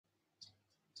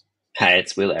Hey,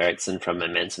 it's Will Erickson from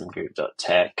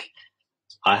momentumgroup.tech.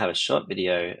 I have a short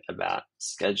video about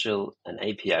schedule an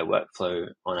API workflow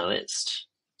on a list.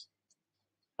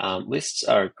 Lists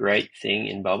are a great thing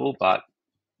in Bubble, but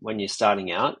when you're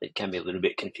starting out, it can be a little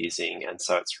bit confusing, and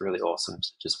so it's really awesome to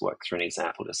just work through an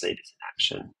example to see this in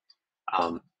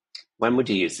action. When would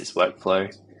you use this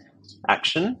workflow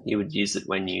action? You would use it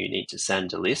when you need to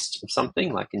send a list of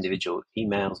something like individual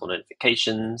emails or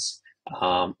notifications,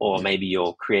 or maybe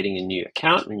you're creating a new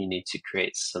account and you need to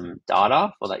create some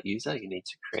data for that user. You need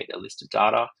to create a list of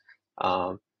data.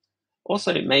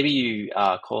 Also, maybe you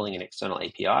are calling an external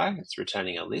API. It's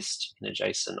returning a list in a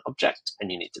JSON object,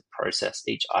 and you need to process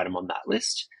each item on that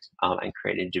list and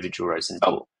create individual rows in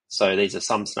Bubble. So these are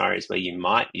some scenarios where you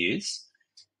might use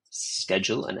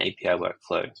schedule an API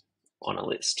workflow on a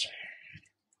list.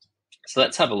 So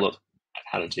let's have a look at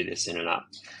how to do this in an app.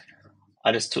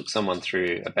 I just took someone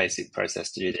through a basic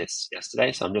process to do this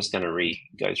yesterday, so I'm just going to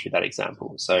go through that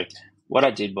example. So what I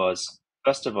did was,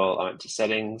 first of all, I went to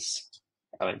settings,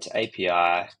 I went to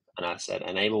API, and I said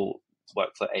enable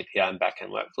workflow API and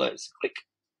backend workflows. Click.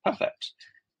 Perfect.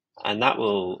 And that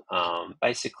will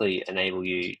basically enable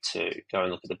you to go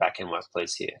and look at the backend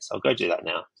workflows here. So I'll go do that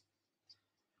now.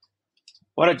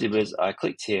 What I did was I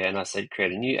clicked here and I said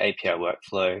create a new API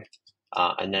workflow,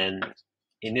 and then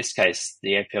in this case,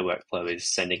 the API workflow is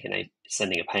sending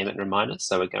a payment reminder.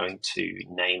 So we're going to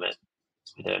name it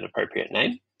with an appropriate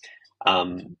name.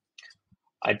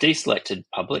 I deselected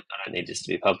public. I don't need this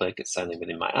to be public. It's only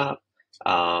within my app.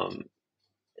 I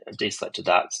deselected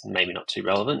that. It's maybe not too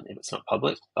relevant if it's not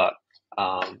public, but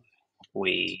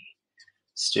we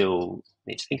still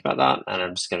need to think about that. And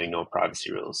I'm just going to ignore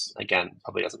privacy rules. Again,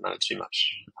 probably doesn't matter too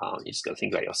much. You just got to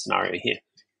think about your scenario here.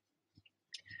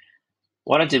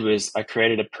 What I did was I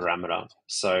created a parameter.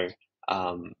 So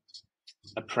a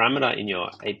parameter in your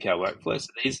API workflows. So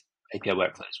these API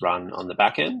workflows run on the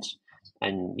back end,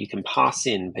 and you can pass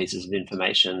in pieces of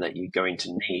information that you're going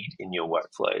to need in your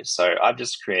workflow. So I've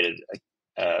just created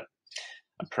a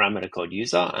parameter called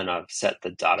user, and I've set the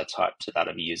data type to that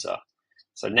of user.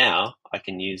 So now I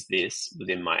can use this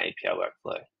within my API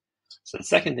workflow. So the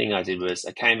second thing I did was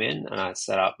I came in and I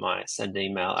set up my send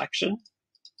email action.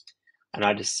 And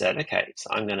I just said, okay, so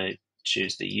I'm going to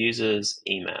choose the user's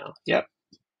email. Yep.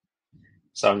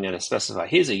 So I'm going to specify,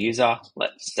 here's a user,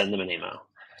 let's send them an email.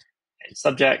 And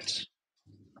subject,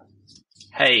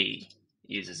 hey,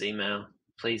 user's email,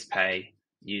 please pay,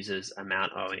 user's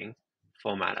amount owing,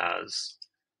 format as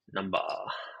number,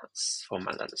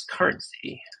 format that as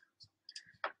currency.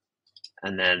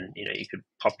 And then, you could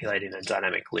populate in a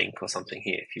dynamic link or something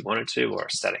here if you wanted to, or a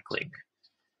static link.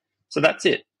 So that's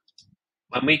it.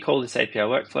 When we call this API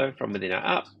workflow from within our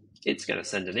app, it's going to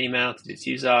send an email to this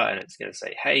user, and it's going to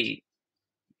say, hey,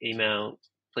 email,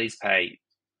 please pay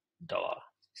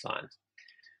 $sign.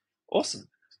 Awesome.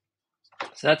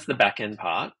 So that's the back end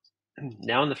part.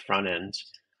 Now on the front end,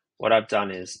 what I've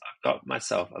done is I've got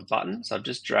myself a button. So I've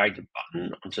just dragged a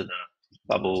button onto the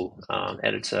Bubble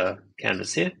editor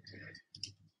canvas here.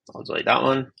 I'll delete that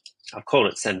one. I've called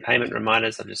it send payment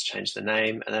reminders. I've just changed the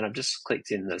name, and then I've just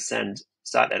clicked in the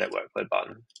start edit workflow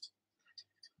button.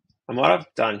 And what I've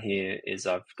done here is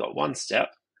I've got one step.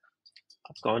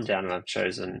 I've gone down and I've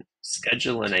chosen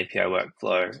schedule an API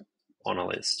workflow on a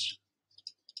list.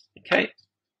 Okay.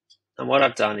 And what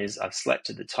I've done is I've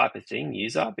selected the type of thing,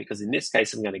 user, because in this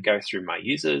case, I'm going to go through my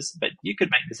users, but you could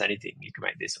make this anything. You could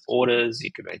make this orders,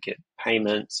 you could make it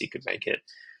payments, you could make it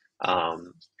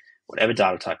whatever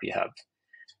data type you have.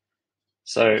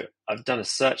 So I've done a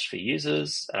search for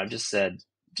users, and I've just said,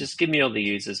 just give me all the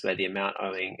users where the amount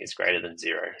owing is greater than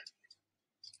 0.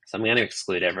 So I'm going to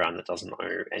exclude everyone that doesn't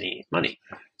owe any money.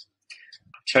 I've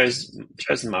chosen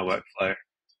my workflow.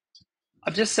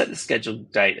 I've just set the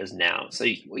scheduled date as now. So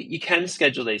you can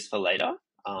schedule these for later,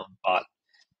 but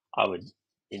I would,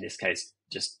 in this case,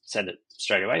 just send it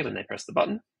straight away when they press the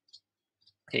button.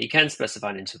 Okay, you can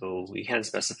specify an interval. You can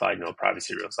specify no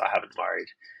privacy rules. I haven't worried.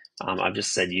 I've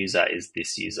just said user is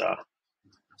this user.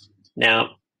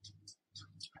 Now,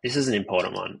 this is an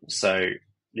important one. So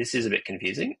this is a bit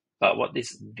confusing, but what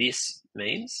this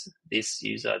means, this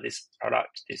user, this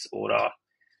product, this order,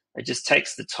 it just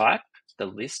takes the type, the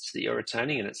list that you're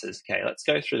returning, and it says, okay, let's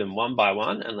go through them one by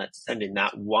one, and let's send in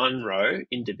that one row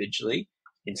individually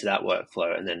into that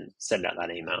workflow, and then send out that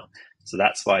email. So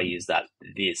that's why I use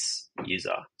this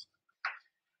user.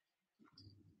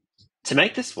 To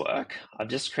make this work, I've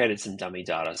just created some dummy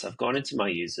data. So I've gone into my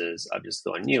users, I've just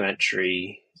gone new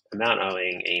entry, amount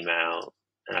owing, email,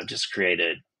 and I've just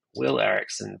created Will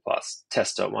Erickson plus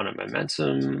test.1 at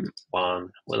momentum 1,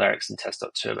 Will Erickson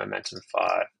test.2 at momentum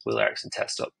 5, Will Erickson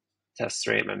test test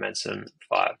 3, momentum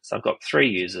 5. So I've got 3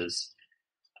 users,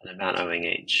 an amount owing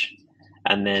each.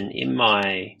 And then in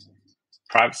my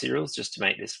privacy rules, just to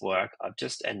make this work, I've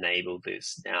just enabled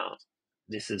this. Now,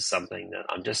 this is something that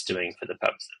I'm just doing for the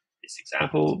purpose of this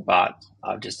example, but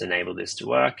I've just enabled this to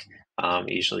work.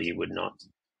 Usually you would not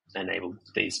enable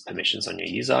these permissions on your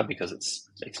user because it's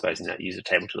exposing that user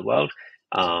table to the world,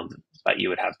 but you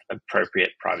would have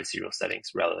appropriate privacy rule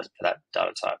settings relevant for that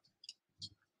data type.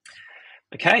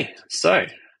 Okay, so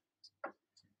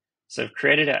I've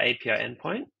created an API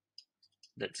endpoint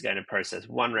that's going to process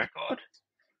one record.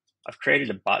 I've created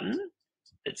a button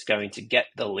that's going to get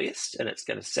the list, and it's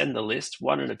going to send the list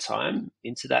one at a time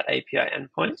into that API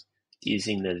endpoint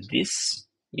using the this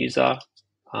user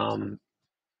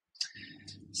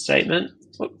statement.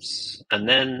 Whoops. And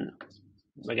then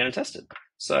we're going to test it.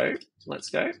 So let's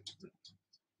go.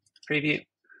 Preview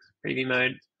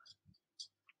mode.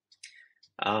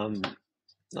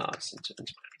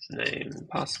 Name,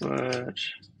 password.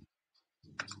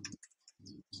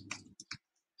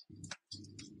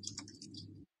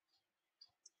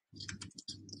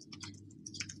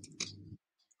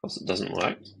 Of course, it doesn't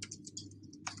work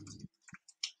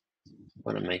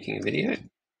when I'm making a video.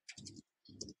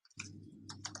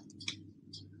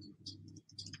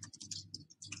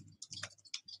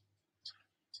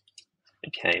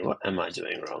 Okay, what am I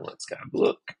doing wrong? Let's go have a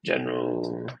look.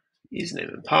 General,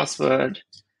 username and password.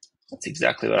 That's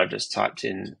exactly what I've just typed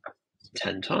in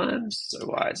 10 times. So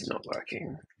why is it not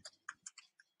working?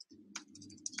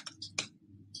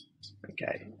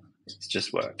 Okay, it's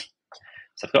just worked.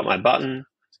 So I've got my button.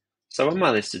 So on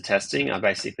my list of testing, I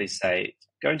basically say,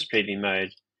 go into preview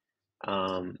mode,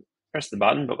 press the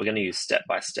button, but we're going to use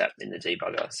step-by-step in the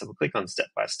debugger. So we'll click on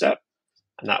step-by-step,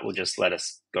 and that will just let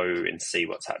us go and see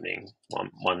what's happening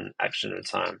one action at a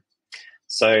time.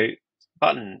 So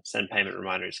button, send payment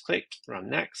reminder is clicked, run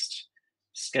next,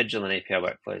 schedule an API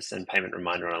workflow, send payment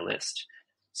reminder on a list.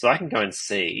 So I can go and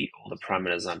see all the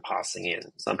parameters I'm passing in.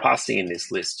 So I'm passing in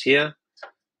this list here,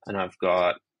 and I've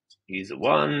got user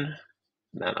 1,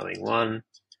 amount owing 1,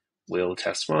 will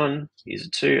test 1, user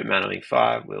 2, amount owing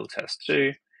 5, will test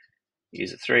 2,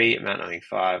 user 3, amount owing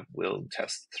 5, will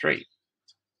test 3.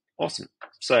 Awesome.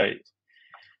 So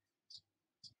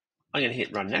I'm going to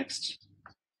hit run next.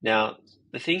 Now,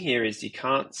 the thing here is you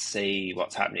can't see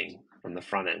what's happening from the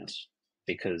front end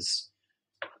because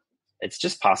it's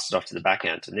just passed it off to the back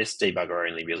end, and this debugger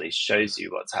only really shows you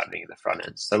what's happening in the front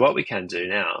end. So what we can do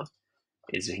now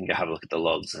is we can go have a look at the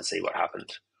logs and see what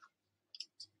happened.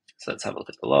 So let's have a look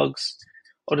at the logs.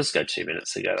 I'll just go 2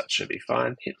 minutes ago, that should be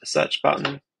fine. Hit the search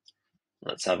button.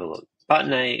 Let's have a look.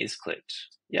 Button A is clicked.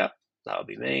 Yep, that'll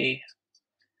be me.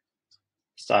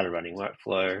 Started running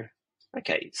workflow.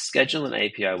 Okay, schedule an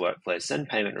API workflow, send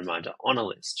payment reminder on a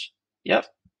list. Yep,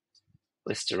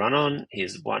 list to run on.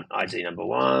 Here's one ID number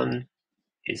 1.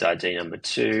 Here's ID number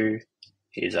 2.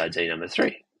 Here's ID number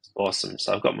 3. Awesome.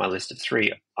 So I've got my list of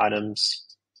 3 items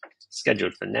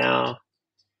scheduled for now.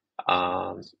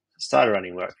 Started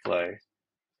running workflow.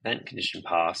 Event condition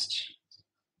passed.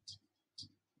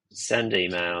 Send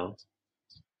email.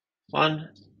 1.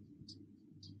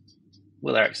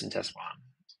 Will Erickson test 1?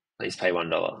 Please pay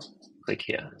 $1. Click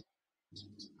here.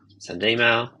 Send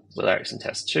email. Will Erickson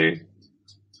test 2?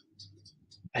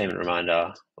 Payment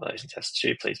reminder. Will Erickson test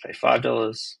 2? Please pay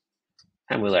 $5.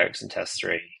 And Will Erickson test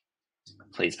 3?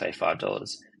 Please pay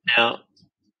 $5. Now,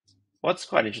 what's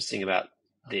quite interesting about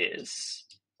this,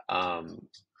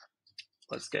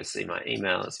 let's go see my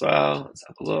email as well. Let's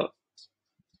have a look.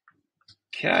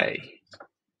 Okay,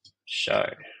 show.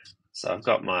 So I've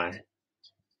got my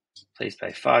please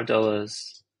pay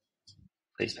 $5,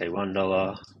 please pay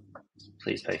 $1,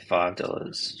 please pay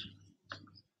 $5.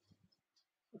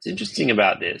 What's interesting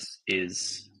about this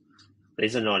is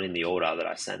these are not in the order that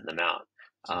I sent them out.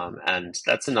 And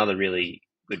that's another really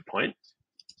good point.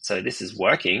 So this is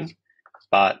working,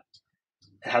 but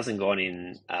it hasn't gone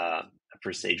in a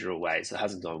procedural way. So it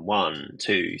hasn't gone 1,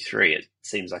 2, 3. It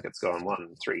seems like it's gone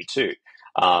 1, 3, 2.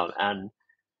 And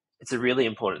it's a really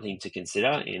important thing to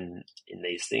consider in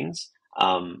these things.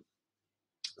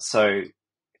 So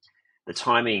the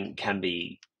timing can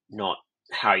be not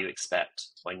how you expect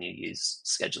when you use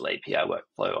schedule API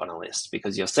workflow on a list,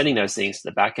 because you're sending those things to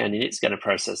the backend and it's going to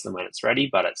process them when it's ready,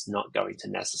 but it's not going to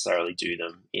necessarily do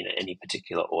them in any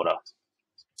particular order.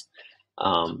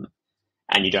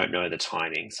 And you don't know the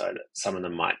timing, so that some of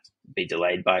them might be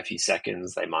delayed by a few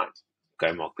seconds. They might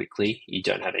go more quickly. You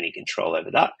don't have any control over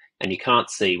that, and you can't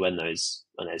see when those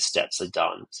steps are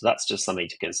done. So that's just something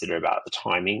to consider about the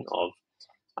timing of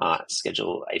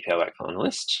schedule API workflow on a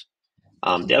list.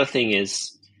 The other thing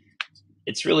is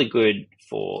it's really good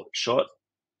for short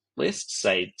list,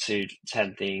 say 2 to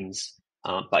 10 things,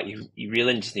 but you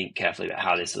really need to think carefully about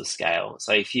how this will scale.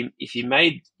 So if you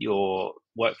made your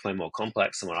workflow more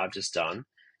complex than what I've just done,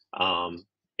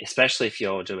 especially if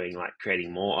you're doing like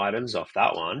creating more items off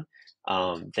that one,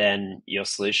 then your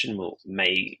solution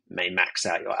may max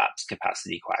out your app's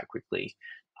capacity quite quickly.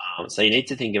 So you need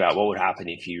to think about what would happen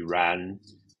if you ran,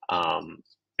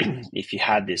 if you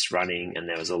had this running and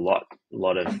there was a lot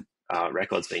of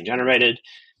records being generated.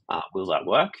 Will that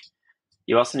work?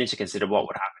 You also need to consider what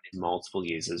would happen if multiple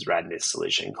users ran this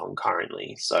solution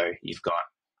concurrently. So you've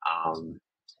got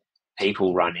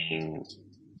people running.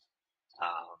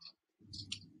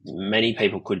 Many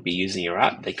people could be using your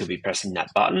app. They could be pressing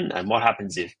that button. And what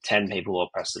happens if 10 people all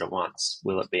press it at once?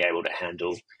 Will it be able to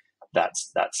handle that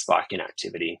spike in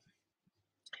activity?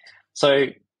 So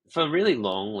for really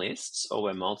long lists, or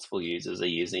where multiple users are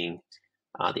using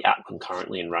the app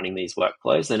concurrently and running these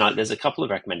workflows, then there's a couple of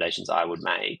recommendations I would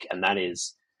make. And that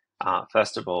is,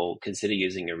 first of all, consider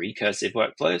using a recursive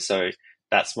workflow. So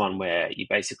that's one where you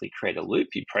basically create a loop,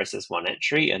 you process one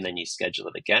entry, and then you schedule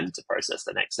it again to process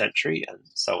the next entry, and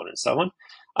so on and so on.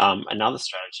 Another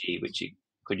strategy which you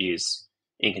could use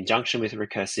in conjunction with a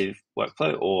recursive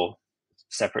workflow or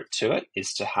separate to it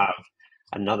is to have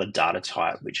another data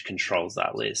type which controls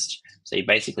that list. So you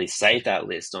basically save that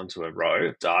list onto a row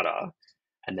of data,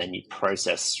 and then you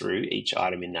process through each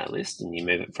item in that list, and you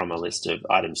move it from a list of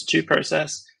items to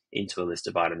process into a list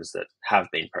of items that have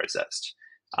been processed.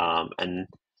 And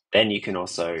then you can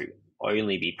also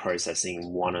only be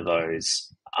processing one of those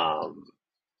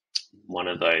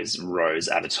rows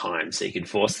at a time. So you can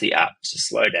force the app to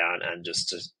slow down and just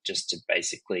to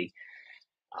basically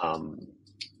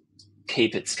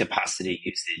keep its capacity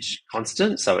usage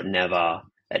constant, so it never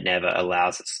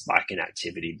allows a spike in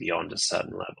activity beyond a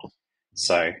certain level.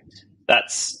 So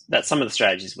that's some of the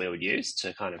strategies we would use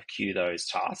to kind of queue those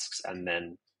tasks and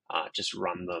then just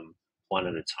run them one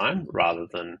at a time, rather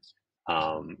than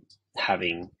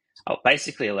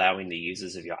basically allowing the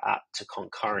users of your app to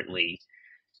concurrently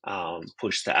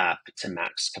push the app to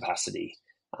max capacity.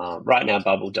 Right now,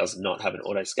 Bubble does not have an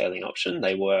auto-scaling option.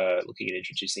 They were looking at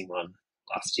introducing one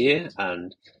last year,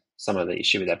 and some of the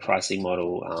issue with their pricing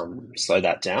model slowed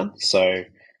that down. So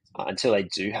until they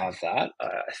do have that,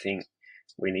 I think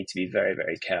we need to be very,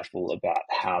 very careful about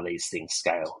how these things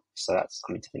scale. So that's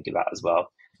something to think about as well.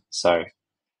 So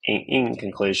in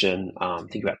conclusion,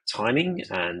 think about timing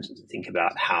and think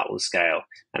about how it will scale.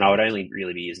 And I would only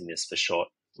really be using this for short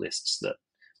lists that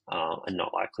are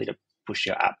not likely to push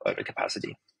your app over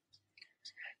capacity.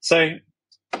 So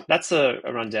that's a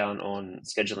rundown on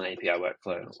scheduling API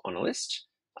workflow on a list.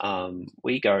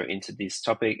 We go into this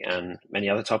topic and many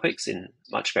other topics in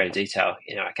much greater detail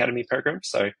in our Academy program.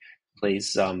 So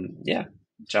please,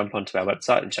 jump onto our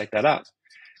website and check that out.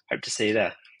 Hope to see you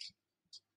there.